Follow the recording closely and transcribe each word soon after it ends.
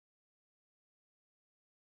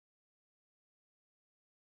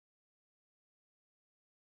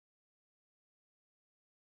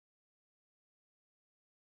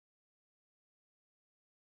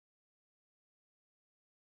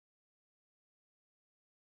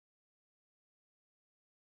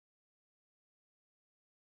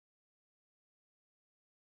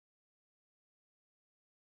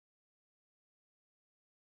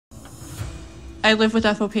I live with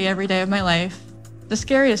FOP every day of my life. The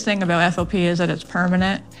scariest thing about FOP is that it's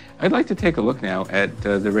permanent. I'd like to take a look now at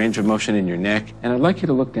the range of motion in your neck, and I'd like you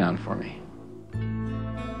to look down for me.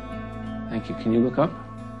 Thank you. Can you look up?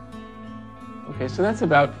 Okay, so that's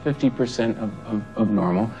about 50% of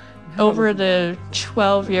normal. Over the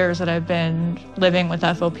 12 years that I've been living with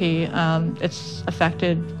FOP, it's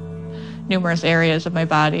affected numerous areas of my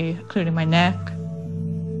body, including my neck,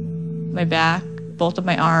 my back, both of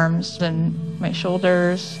my arms, and my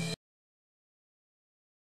shoulders.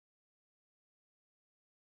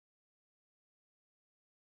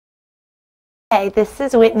 Hey, this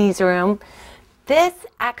is Whitney's room. This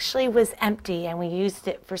actually was empty and we used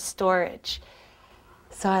it for storage.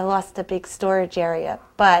 So I lost a big storage area,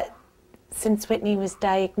 but since Whitney was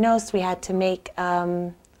diagnosed, we had to make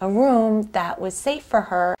a room that was safe for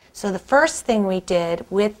her. So the first thing we did,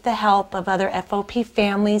 with the help of other FOP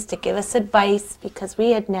families to give us advice, because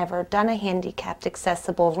we had never done a handicapped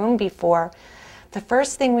accessible room before, the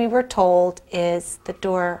first thing we were told is the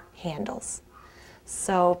door handles.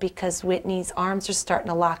 So because Whitney's arms are starting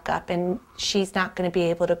to lock up and she's not going to be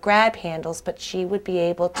able to grab handles, but she would be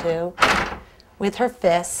able to, with her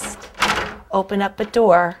fist, open up a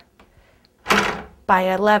door by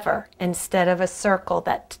a lever instead of a circle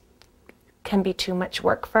that can be too much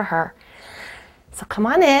work for her. So come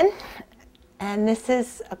on in, and this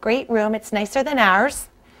is a great room. It's nicer than ours.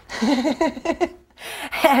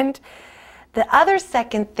 And the other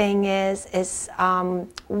second thing is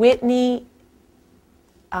Whitney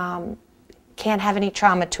can't have any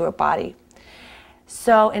trauma to her body.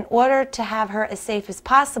 So in order to have her as safe as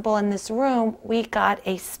possible in this room, we got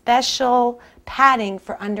a special padding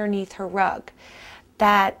for underneath her rug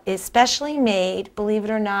that is specially made, believe it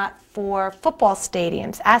or not, for football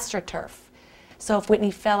stadiums, AstroTurf. So if Whitney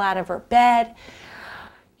fell out of her bed,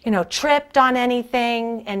 tripped on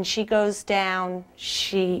anything and she goes down,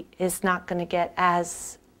 she is not going to get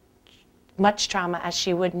as much trauma as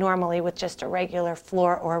she would normally with just a regular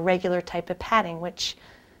floor or a regular type of padding, which,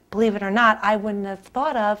 believe it or not, I wouldn't have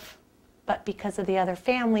thought of, but because of the other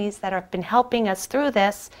families that have been helping us through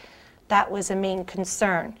this, that was a main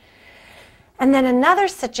concern. And then another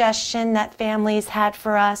suggestion that families had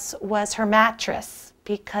for us was her mattress,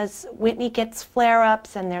 because Whitney gets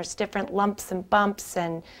flare-ups and there's different lumps and bumps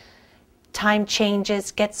and time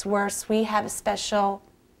changes, gets worse. We have a special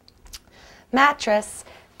mattress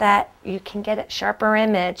that you can get at Sharper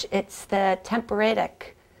Image. It's the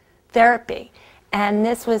temperatic therapy. And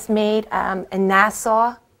this was made in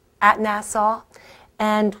Nassau,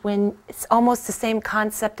 and when it's almost the same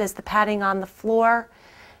concept as the padding on the floor,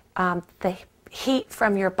 the heat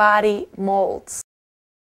from your body molds.